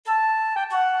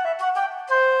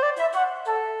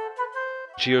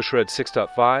GeoShred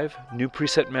 6.5, new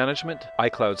preset management,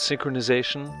 iCloud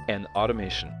synchronization, and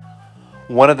automation.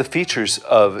 One of the features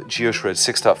of GeoShred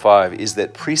 6.5 is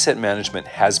that preset management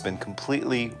has been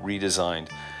completely redesigned.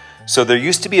 So there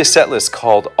used to be a set list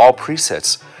called All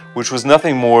Presets, which was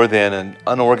nothing more than an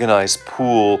unorganized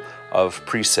pool of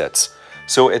presets.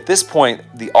 So at this point,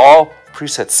 the All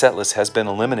Preset set list has been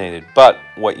eliminated, but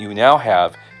what you now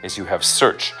have is you have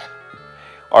search.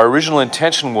 Our original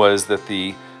intention was that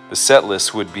the set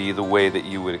list would be the way that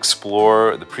you would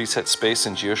explore the preset space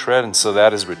in GeoShred, and so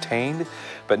that is retained.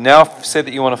 But now, say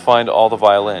that you want to find all the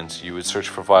violins, you would search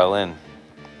for violin.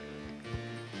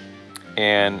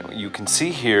 And you can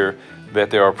see here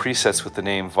that there are presets with the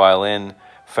name violin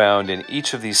found in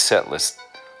each of these set lists.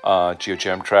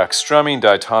 GeoJam track strumming,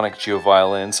 diatonic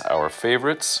geoviolins, our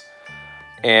favorites.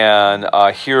 And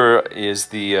here is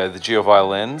the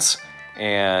geoviolins,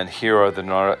 and here are the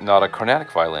Nada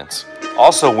chromatic violins.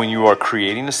 Also, when you are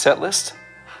creating a set list,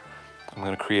 I'm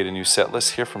going to create a new set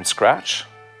list here from scratch.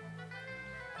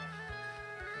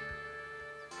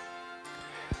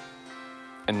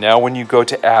 And now when you go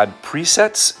to add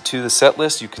presets to the set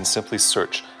list, you can simply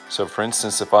search. So for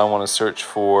instance, if I want to search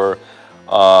for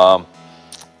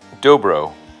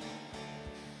dobro,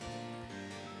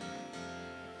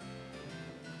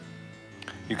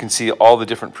 you can see all the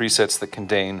different presets that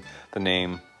contain the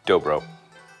name dobro.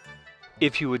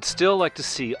 If you would still like to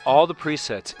see all the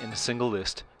presets in a single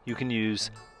list, you can use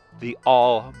the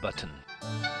All button.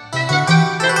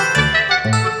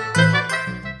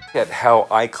 At how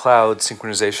iCloud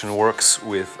synchronization works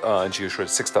with GeoShred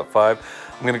 6.5.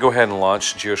 I'm going to go ahead and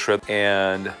launch GeoShred,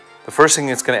 and the first thing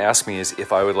it's going to ask me is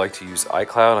if I would like to use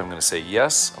iCloud. I'm going to say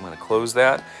yes. I'm going to close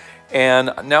that,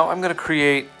 and now I'm going to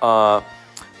create a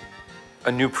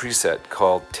new preset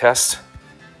called Test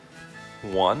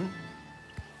 1.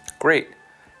 Great,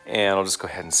 and I'll just go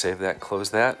ahead and save that, close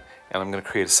that, and I'm going to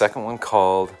create a second one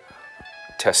called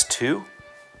Test 2.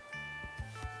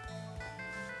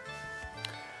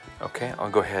 Okay, I'll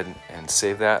go ahead and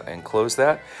save that and close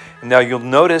that. And now you'll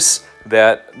notice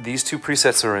that these two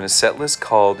presets are in a set list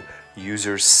called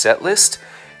User Set List.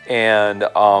 And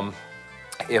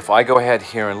if I go ahead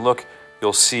here and look,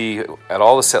 you'll see at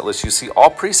all the set lists, you see all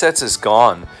presets is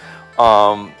gone.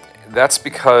 That's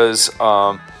because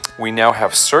we now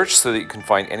have search so that you can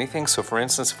find anything. So for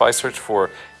instance, if I search for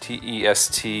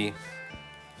TEST,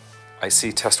 I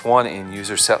see Test 1 in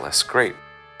User Set List. Great.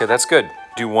 Okay, that's good.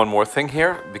 Do one more thing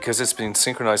here. Because it's been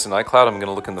synchronized in iCloud, I'm going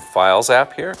to look in the Files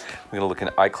app here. I'm going to look in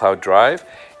iCloud Drive,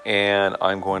 and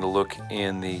I'm going to look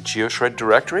in the GeoShred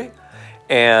directory.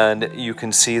 And you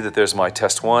can see that there's my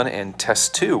Test 1 and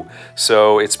Test 2.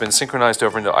 So it's been synchronized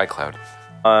over into iCloud.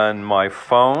 On my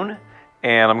phone,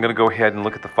 and I'm going to go ahead and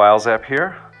look at the Files app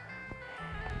here.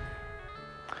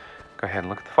 Go ahead and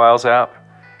look at the Files app,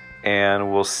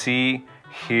 and we'll see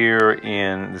here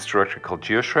in this directory called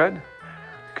GeoShred.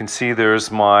 You can see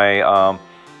there's my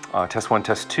Test 1,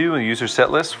 Test 2, and user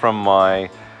set list from my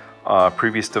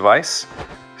previous device.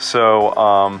 So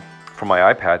from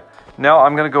my iPad. Now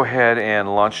I'm going to go ahead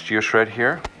and launch GeoShred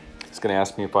here. It's going to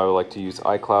ask me if I would like to use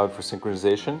iCloud for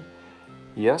synchronization.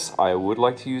 Yes, I would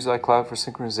like to use iCloud for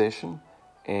synchronization.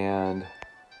 And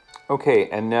okay,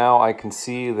 and now I can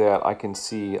see that I can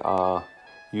see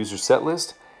user set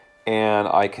list, and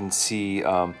I can see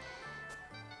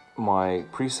my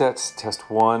presets,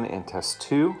 Test 1 and Test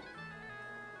 2.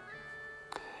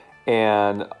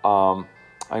 And I'm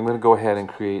going to go ahead and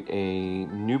create a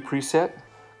new preset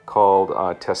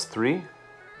called Test 3.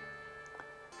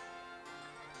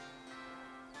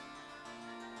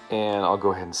 And I'll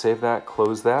go ahead and save that,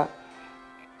 close that.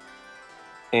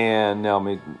 And now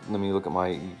let me look at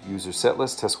my user set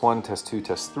list, Test 1, Test 2,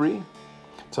 Test 3.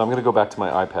 So I'm going to go back to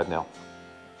my iPad now.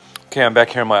 Okay, I'm back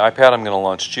here on my iPad. I'm going to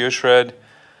launch GeoShred.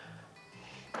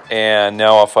 And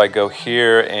now if I go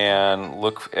here and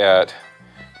look at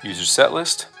user set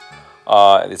list,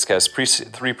 it's got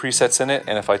 3 presets in it.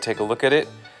 And if I take a look at it,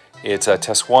 it's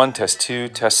Test 1, Test 2,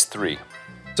 Test 3.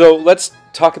 So let's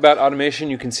talk about automation.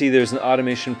 You can see there's an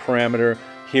automation parameter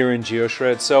here in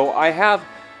GeoShred. So I have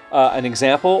an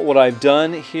example. What I've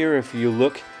done here, if you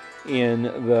look in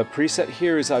the preset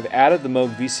here, is I've added the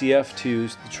Moog VCF to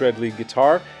the Shred lead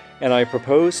guitar, and I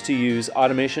propose to use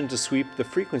automation to sweep the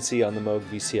frequency on the Moog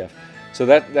VCF. So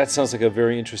that sounds like a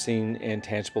very interesting and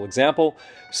tangible example.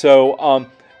 So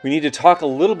we need to talk a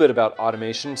little bit about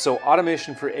automation. So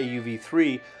automation for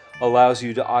AUV3 allows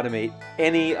you to automate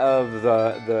any of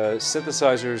the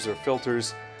synthesizers or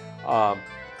filters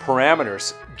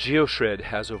parameters. GeoShred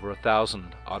has over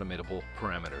 1,000 automatable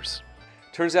parameters.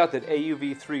 Turns out that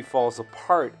AUV3 falls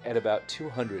apart at about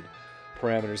 200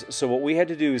 parameters. So what we had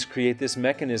to do is create this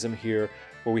mechanism here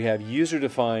where we have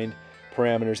user-defined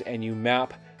parameters, and you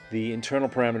map the internal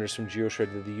parameters from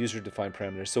GeoShred to the user-defined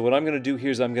parameters. So what I'm going to do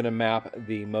here is I'm going to map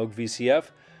the Moog VCF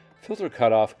filter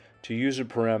cutoff to user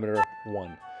parameter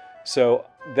 1. So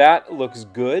that looks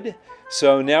good.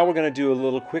 So now we're going to do a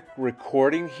little quick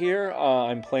recording here.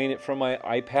 I'm playing it from my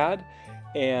iPad,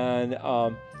 and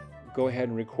go ahead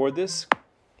and record this.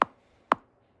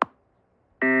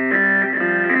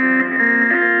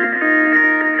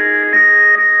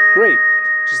 Great,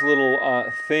 just a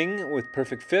little thing with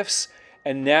perfect fifths.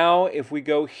 And now if we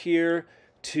go here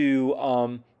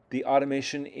to the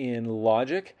automation in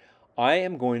Logic, I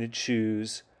am going to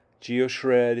choose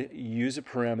GeoShred user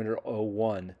parameter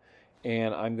 01.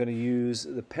 And I'm going to use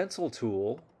the pencil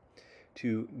tool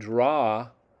to draw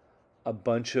a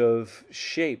bunch of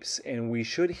shapes. And we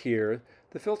should hear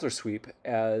the filter sweep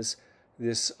as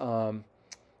this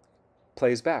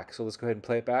plays back. So let's go ahead and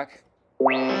play it back.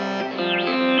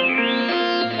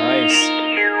 Nice.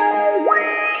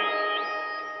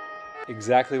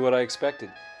 Exactly what I expected.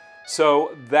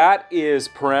 So that is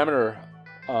parameter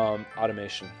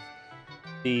automation,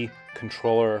 the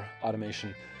controller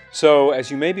automation. So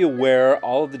as you may be aware,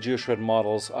 all of the GeoShred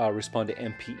models respond to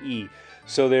MPE.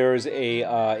 So there's in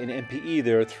MPE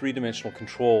there are three-dimensional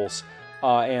controls,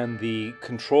 and the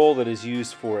control that is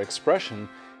used for expression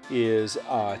is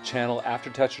channel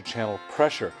AfterTouch or channel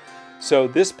pressure. So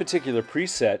this particular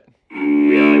preset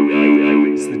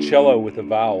is the cello with a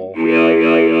vowel.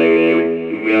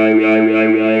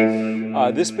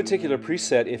 This particular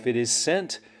preset, if it is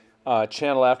sent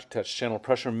channel AfterTouch, channel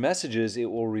pressure messages, it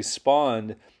will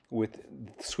respond with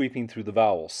sweeping through the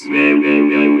vowels.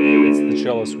 It's the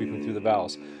cello sweeping through the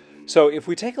vowels. So if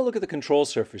we take a look at the control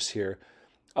surface here,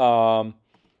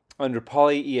 under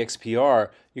Poly EXPR,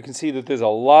 you can see that there's a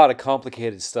lot of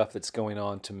complicated stuff that's going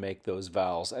on to make those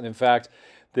vowels. And in fact,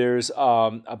 there's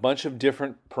a bunch of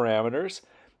different parameters,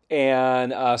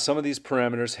 and some of these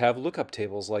parameters have lookup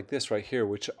tables like this right here,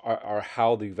 which are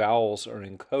how the vowels are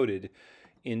encoded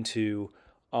into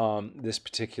this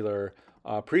particular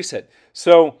preset.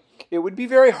 So it would be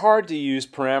very hard to use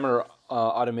parameter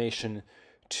automation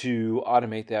to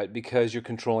automate that because you're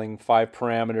controlling 5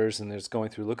 parameters and it's going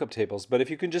through lookup tables. But if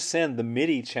you can just send the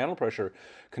MIDI channel pressure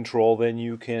control, then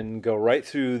you can go right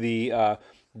through the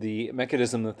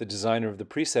mechanism that the designer of the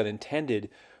preset intended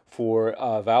for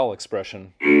vowel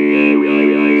expression.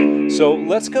 So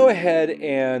let's go ahead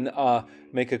and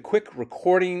make a quick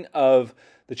recording of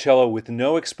the cello with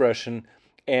no expression,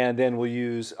 and then we'll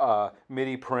use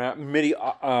MIDI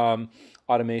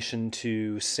automation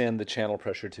to send the channel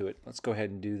pressure to it. Let's go ahead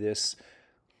and do this.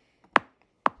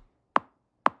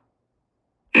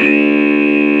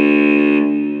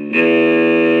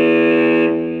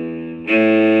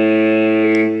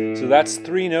 So that's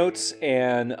 3 notes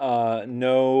and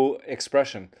no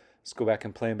expression. Let's go back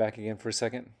and play them back again for a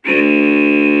second.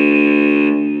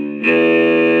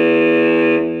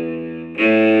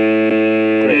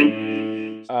 Great.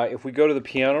 If we go to the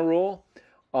piano roll,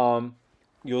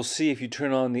 you'll see if you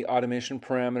turn on the automation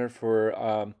parameter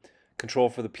for control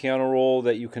for the piano roll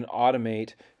that you can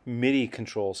automate MIDI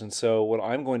controls. And so what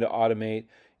I'm going to automate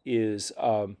is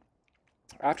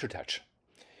AfterTouch.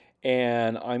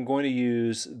 And I'm going to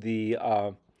use the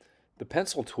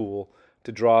pencil tool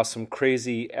to draw some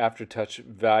crazy AfterTouch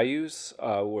values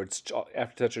where it's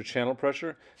AfterTouch or channel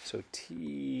pressure. So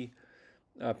T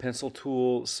pencil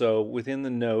tool. So within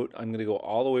the note, I'm going to go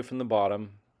all the way from the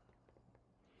bottom.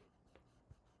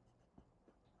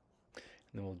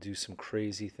 And then we'll do some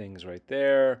crazy things right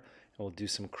there. And we'll do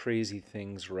some crazy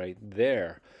things right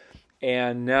there.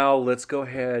 And now let's go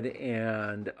ahead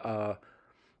and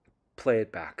play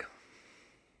it back.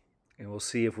 And we'll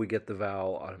see if we get the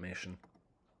vowel automation.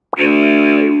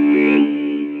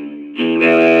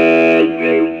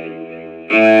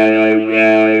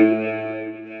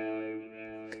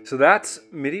 So that's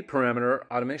MIDI parameter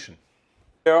automation.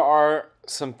 There are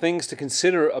some things to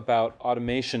consider about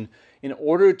automation. In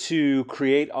order to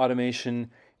create automation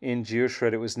in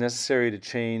GeoShred, it was necessary to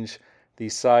change the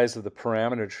size of the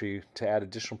parameter tree to add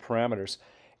additional parameters.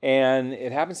 And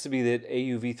it happens to be that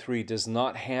AUV3 does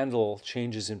not handle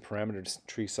changes in parameter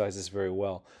tree sizes very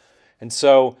well. And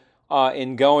so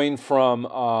in going from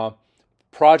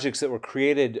projects that were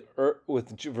created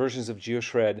with versions of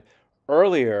GeoShred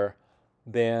earlier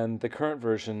than the current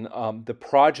version, the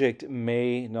project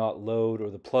may not load or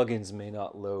the plugins may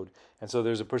not load. And so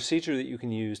there's a procedure that you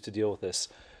can use to deal with this.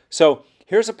 So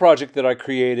here's a project that I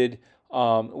created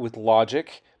with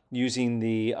Logic using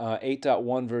the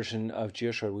 8.1 version of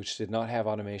GeoShred, which did not have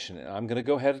automation. And I'm going to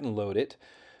go ahead and load it,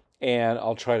 and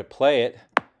I'll try to play it.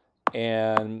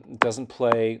 and it doesn't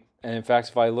play. And in fact,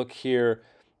 if I look here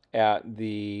at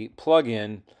the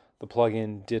plugin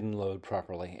didn't load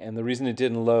properly. And the reason it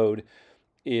didn't load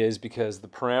is because the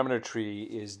parameter tree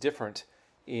is different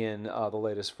in the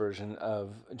latest version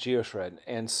of GeoShred.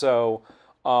 And so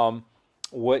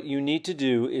what you need to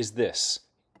do is this.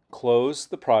 Close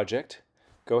the project.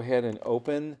 Go ahead and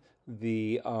open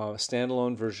the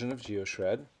standalone version of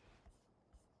GeoShred.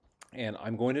 And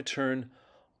I'm going to turn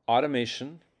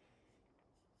automation.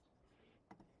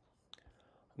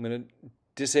 I'm going to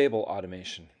disable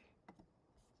automation.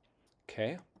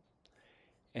 Okay.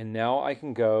 And now I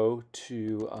can go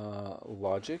to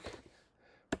Logic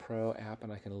Pro app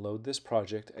and I can load this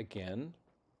project again.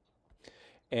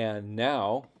 And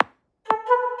now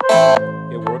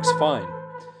it works fine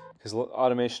because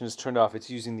automation is turned off. It's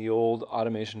using the old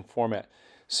automation format.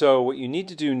 So what you need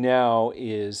to do now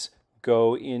is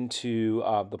go into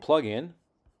the plugin,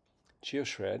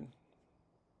 GeoShred,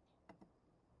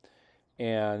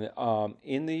 and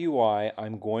in the UI,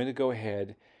 I'm going to go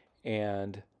ahead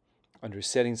and under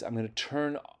settings, I'm going to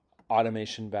turn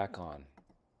automation back on.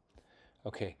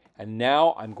 Okay, and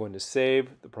now I'm going to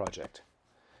save the project.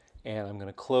 And I'm going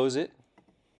to close it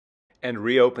and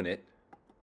reopen it.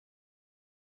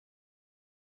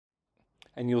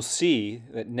 And you'll see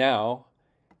that now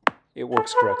it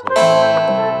works correctly.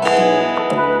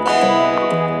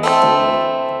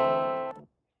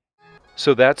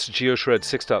 So that's GeoShred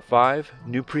 6.5,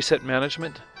 new preset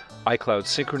management, iCloud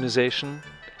synchronization,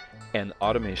 and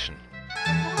automation.